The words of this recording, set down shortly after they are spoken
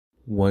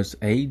Was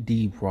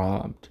AD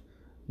robbed?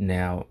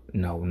 Now,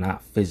 no,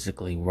 not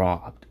physically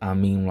robbed. I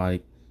mean,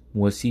 like,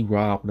 was he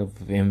robbed of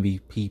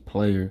MVP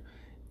player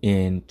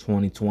in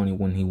 2020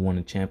 when he won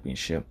a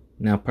championship?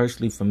 Now,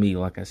 personally, for me,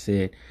 like I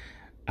said,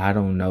 I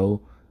don't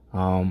know.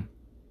 Um,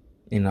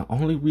 and the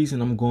only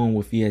reason I'm going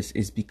with yes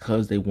is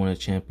because they won a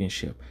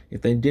championship.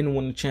 If they didn't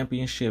win the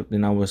championship,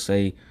 then I would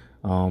say,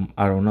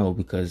 I don't know,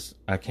 because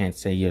I can't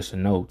say yes or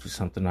no to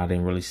something I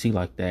didn't really see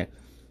like that.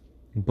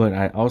 But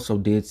I also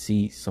did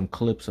see some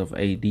clips of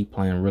AD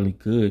playing really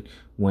good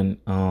when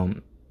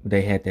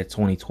they had that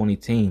 2020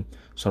 team.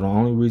 So the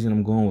only reason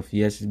I'm going with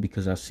yes is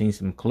because I've seen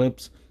some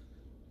clips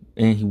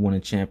and he won a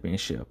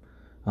championship.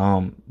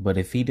 But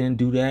if he didn't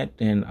do that,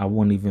 then I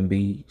wouldn't even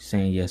be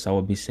saying yes. I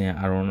would be saying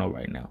I don't know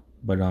right now.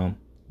 But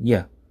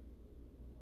yeah.